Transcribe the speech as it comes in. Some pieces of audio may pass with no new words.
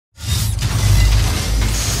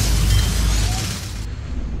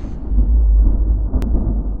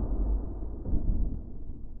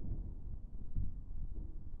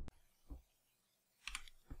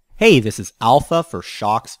Hey, this is Alpha for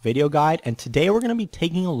Shock's video guide, and today we're going to be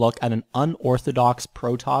taking a look at an unorthodox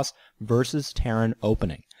Protoss versus Terran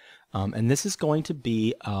opening. And this is going to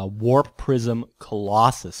be a Warp Prism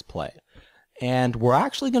Colossus play. And we're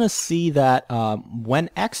actually going to see that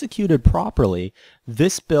when executed properly,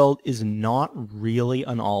 this build is not really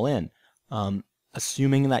an all-in.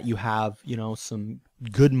 Assuming that you have, some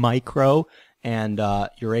good micro and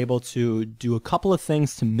you're able to do a couple of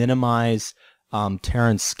things to minimize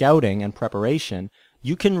Terran scouting and preparation,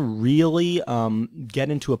 you can really get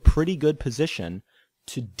into a pretty good position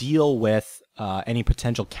to deal with any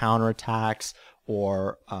potential counterattacks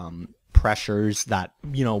or pressures that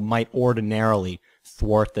might ordinarily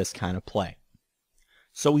thwart this kind of play.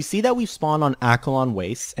 So we see that we've spawned on Acheron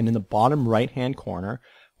Wastes, and in the bottom right hand corner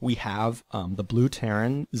we have the blue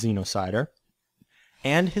Terran Xenocider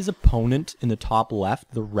and his opponent in the top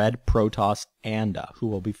left, the red Protoss Anda, who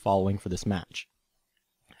will be following for this match.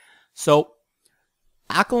 So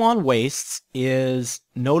Acheron Wastes is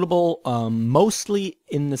notable mostly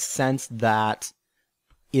in the sense that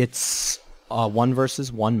it's a 1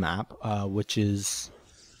 versus 1 map, which is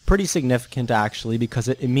pretty significant actually, because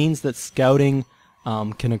it means that scouting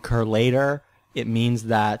can occur later. It means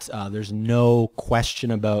that there's no question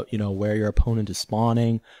about where your opponent is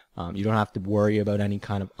spawning. You don't have to worry about any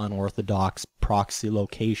kind of unorthodox proxy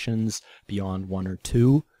locations beyond 1 or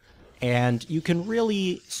 2. And you can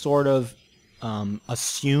really sort of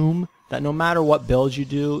assume that no matter what build you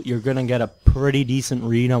do, you're going to get a pretty decent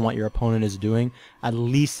read on what your opponent is doing, at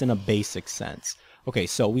least in a basic sense. Okay,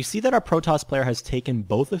 so we see that our Protoss player has taken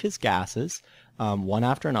both of his gases, one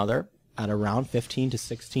after another, at around 15 to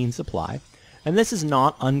 16 supply. And this is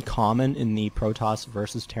not uncommon in the Protoss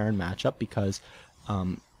versus Terran matchup because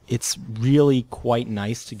it's really quite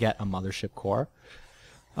nice to get a mothership core.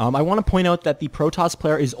 I want to point out that the Protoss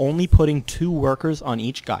player is only putting 2 workers on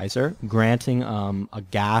each geyser, granting a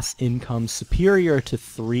gas income superior to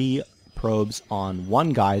 3 probes on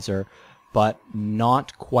 1 geyser, but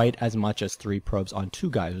not quite as much as 3 probes on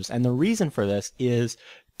 2 geysers. And the reason for this is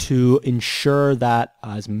to ensure that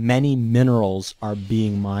as many minerals are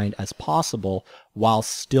being mined as possible while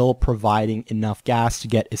still providing enough gas to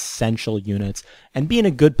get essential units and be in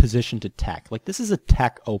a good position to tech. Like, this is a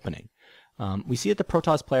tech opening. We see that the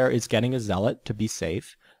Protoss player is getting a Zealot to be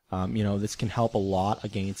safe. This can help a lot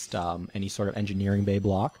against any sort of engineering bay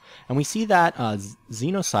block. And we see that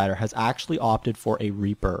Xenocider has actually opted for a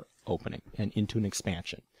Reaper opening and into an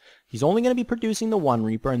expansion. He's only going to be producing the 1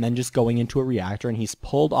 Reaper and then just going into a reactor, and he's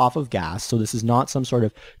pulled off of gas, so this is not some sort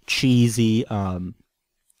of cheesy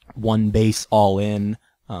 1 base all in.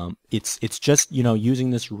 It's just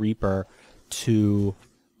using this Reaper to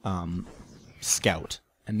scout.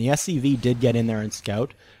 And the SCV did get in there and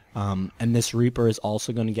scout, and this Reaper is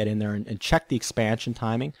also going to get in there and check the expansion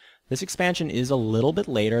timing. This expansion is a little bit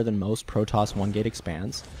later than most Protoss 1-gate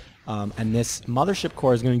expands, and this Mothership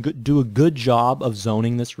Core is going to do a good job of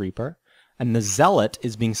zoning this Reaper. And the Zealot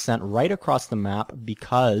is being sent right across the map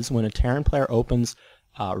because when a Terran player opens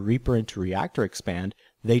Reaper into Reactor Expand,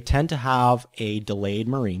 they tend to have a delayed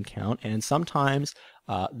Marine count, and sometimes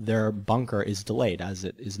their bunker is delayed as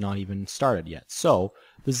it is not even started yet. So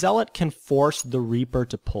the Zealot can force the Reaper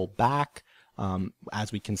to pull back,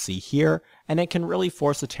 as we can see here, and it can really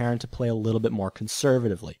force the Terran to play a little bit more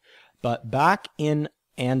conservatively. But back in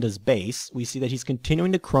Anda's base, we see that he's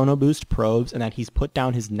continuing to chrono boost probes and that he's put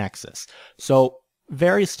down his Nexus. So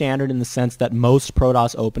very standard in the sense that most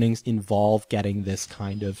Protoss openings involve getting this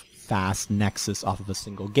kind of fast Nexus off of a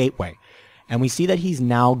single gateway. And we see that he's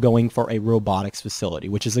now going for a robotics facility,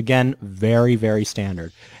 which is, again, very, very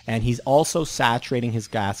standard. And he's also saturating his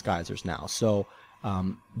gas geysers now. So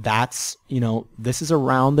that's, this is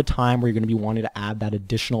around the time where you're going to be wanting to add that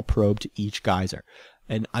additional probe to each geyser.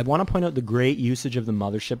 And I want to point out the great usage of the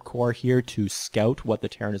Mothership Core here to scout what the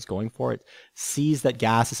Terran is going for. It sees that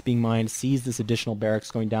gas is being mined, sees this additional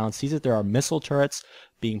barracks going down, sees that there are missile turrets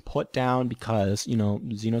being put down because,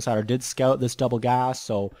 Xenocider did scout this double gas,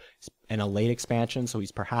 so in a late expansion, so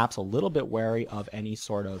he's perhaps a little bit wary of any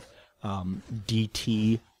sort of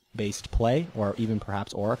DT-based play, or even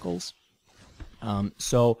perhaps oracles.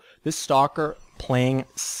 So this Stalker playing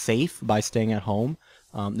safe by staying at home.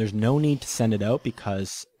 There's no need to send it out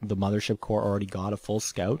because the Mothership Core already got a full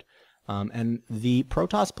scout. And the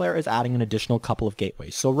Protoss player is adding an additional couple of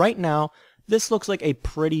gateways. So right now, this looks like a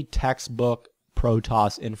pretty textbook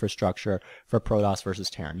Protoss infrastructure for Protoss versus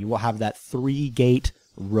Terran. You will have that 3-gate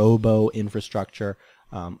robo infrastructure,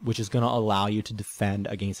 which is going to allow you to defend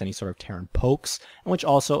against any sort of Terran pokes, and which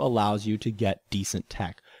also allows you to get decent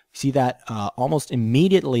tech. You see that almost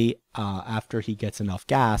immediately after he gets enough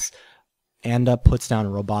gas, Anda puts down a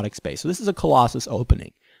robotics base. So this is a Colossus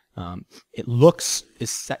opening. It looks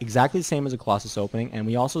exactly the same as a Colossus opening, and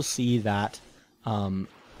we also see that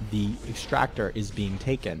the extractor is being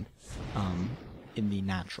taken in the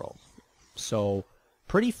natural. So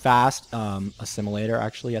pretty fast assimilator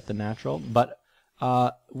actually at the natural, but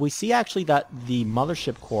we see actually that the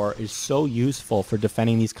mothership core is so useful for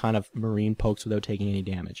defending these kind of marine pokes without taking any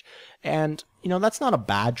damage. And, you know, that's not a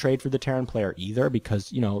bad trade for the Terran player either,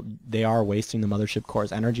 because, you know, they are wasting the mothership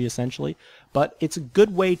core's energy essentially. But it's a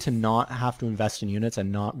good way to not have to invest in units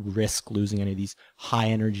and not risk losing any of these high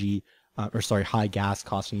energy, high gas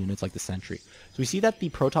costing units like the Sentry. So we see that the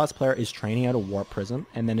Protoss player is training out a Warp Prism,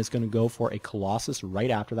 and then is going to go for a Colossus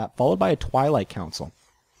right after that, followed by a Twilight Council.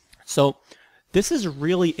 So this is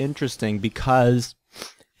really interesting because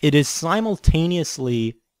it is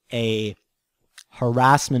simultaneously a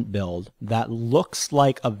harassment build that looks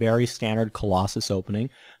like a very standard Colossus opening,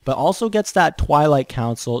 but also gets that Twilight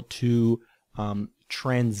Council to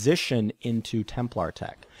transition into Templar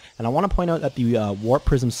tech. And I want to point out that the Warp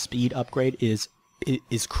Prism speed upgrade is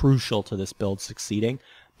crucial to this build succeeding,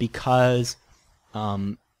 because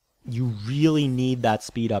you really need that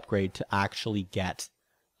speed upgrade to actually get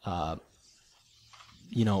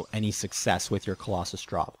you know, any success with your Colossus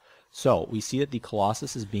drop. So we see that the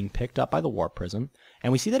Colossus is being picked up by the Warp Prism,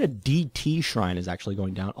 and we see that a DT Shrine is actually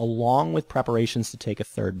going down, along with preparations to take a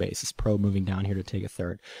third base. This probe moving down here to take a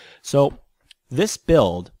third. So this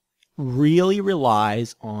build really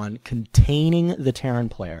relies on containing the Terran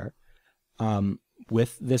player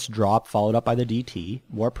with this drop followed up by the DT.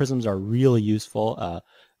 Warp Prisms are really useful,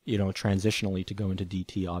 you know, transitionally to go into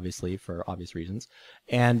DT, obviously, for obvious reasons.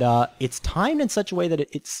 And it's timed in such a way that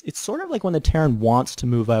it's sort of like when the Terran wants to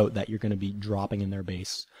move out, that you're going to be dropping in their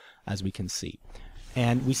base, as we can see.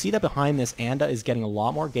 And we see that behind this, Anda is getting a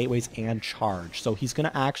lot more gateways and charge. So he's going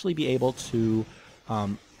to actually be able to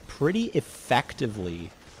pretty effectively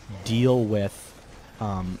deal with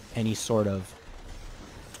any sort of,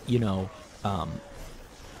 you know,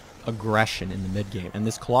 aggression in the mid game. And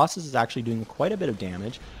this Colossus is actually doing quite a bit of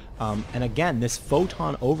damage. And again, this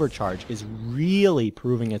photon overcharge is really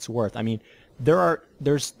proving its worth. I mean,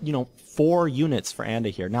 there's you know, 4 units for Anda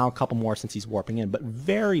here. Now a couple more since he's warping in, but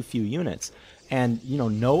very few units. And, you know,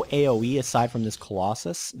 no AoE aside from this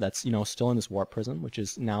Colossus that's, you know, still in this Warp Prism, which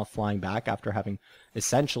is now flying back after having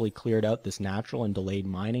essentially cleared out this natural and delayed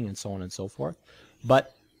mining and so on and so forth.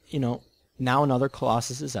 But, you know, now another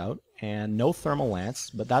Colossus is out, and no Thermal Lance,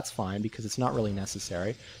 but that's fine because it's not really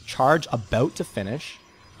necessary. Charge about to finish.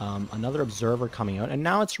 Another Observer coming out, and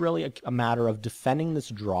now it's really a matter of defending this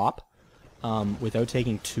drop without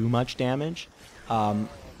taking too much damage,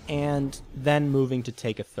 and then moving to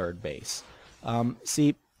take a third base.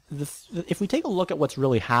 See, if we take a look at what's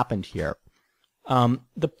really happened here,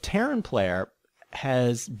 the Terran player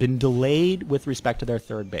has been delayed with respect to their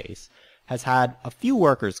third base, has had a few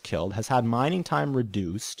workers killed, has had mining time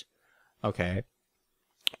reduced, okay,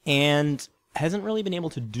 and hasn't really been able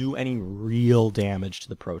to do any real damage to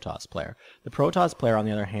the Protoss player. The Protoss player, on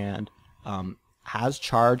the other hand, has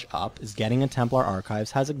charge up, is getting a Templar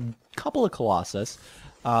Archives, has a couple of Colossus,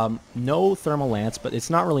 no Thermal Lance, but it's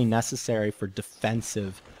not really necessary for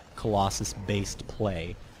defensive Colossus-based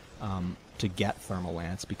play to get Thermal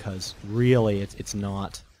Lance, because really it's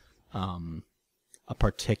not a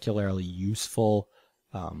particularly useful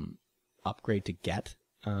upgrade to get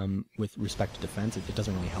with respect to defense. It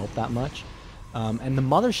doesn't really help that much. And the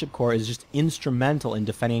Mothership Core is just instrumental in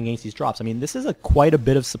defending against these drops. I mean, this is quite a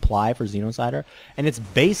bit of supply for Xenocider, and it's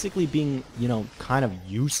basically being, you know, kind of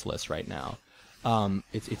useless right now.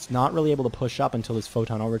 It's not really able to push up until this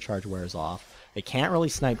Photon Overcharge wears off. It can't really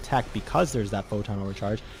snipe tech because there's that Photon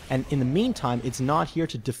Overcharge, and in the meantime, it's not here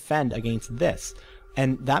to defend against this.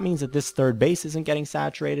 And that means that this third base isn't getting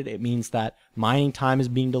saturated. It means that mining time is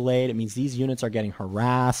being delayed. It means these units are getting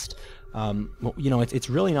harassed. You know, it's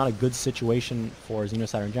really not a good situation for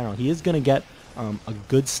Xenocider in general. He is going to get a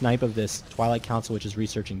good snipe of this Twilight Council, which is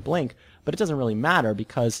researching Blink, but it doesn't really matter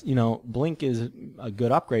because, you know, Blink is a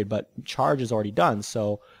good upgrade, but Charge is already done,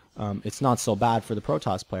 so it's not so bad for the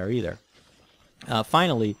Protoss player either.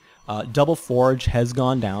 Finally, Double Forge has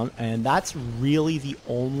gone down, and that's really the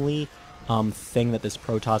only thing that this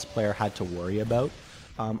Protoss player had to worry about.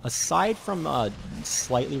 Aside from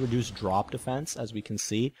slightly reduced drop defense, as we can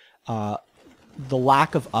see, the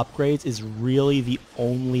lack of upgrades is really the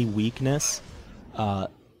only weakness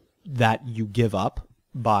that you give up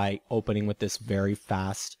by opening with this very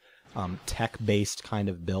fast tech-based kind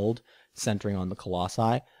of build centering on the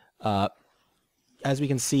Colossi. As we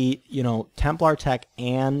can see, you know, Templar tech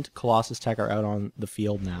and Colossus tech are out on the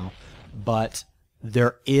field now, but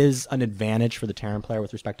there is an advantage for the Terran player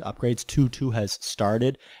with respect to upgrades. 2-2 has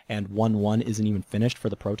started, and 1-1 isn't even finished for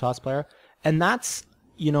the Protoss player. And that's,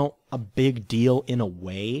 you know, a big deal in a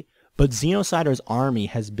way, but Xenocider's army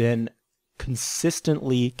has been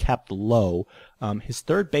consistently kept low. His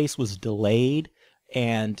third base was delayed,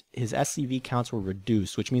 and his SCV counts were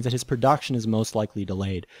reduced, which means that his production is most likely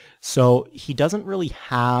delayed. So he doesn't really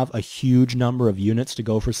have a huge number of units to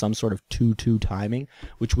go for some sort of 2-2 timing,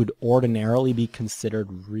 which would ordinarily be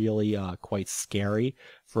considered really quite scary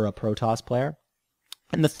for a Protoss player.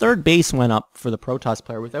 And the third base went up for the Protoss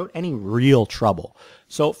player without any real trouble.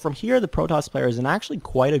 So from here, the Protoss player is in actually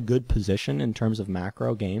quite a good position in terms of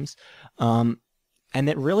macro games. And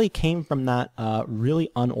it really came from that really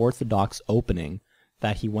unorthodox opening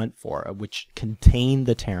that he went for, which contained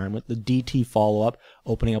the Terran with the DT follow-up,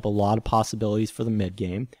 opening up a lot of possibilities for the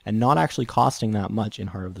mid-game, and not actually costing that much in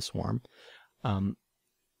Heart of the Swarm.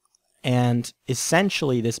 And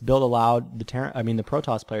essentially, this build allowed the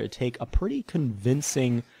Protoss player to take a pretty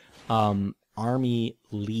convincing army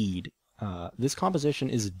lead. This composition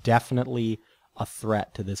is definitely a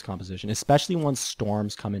threat to this composition, especially once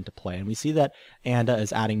storms come into play. And we see that Anda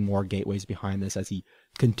is adding more gateways behind this as he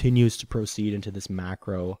continues to proceed into this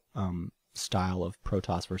macro style of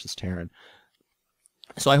Protoss versus Terran.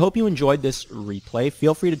 So I hope you enjoyed this replay.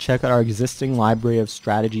 Feel free to check out our existing library of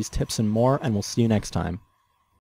strategies, tips, and more, and we'll see you next time.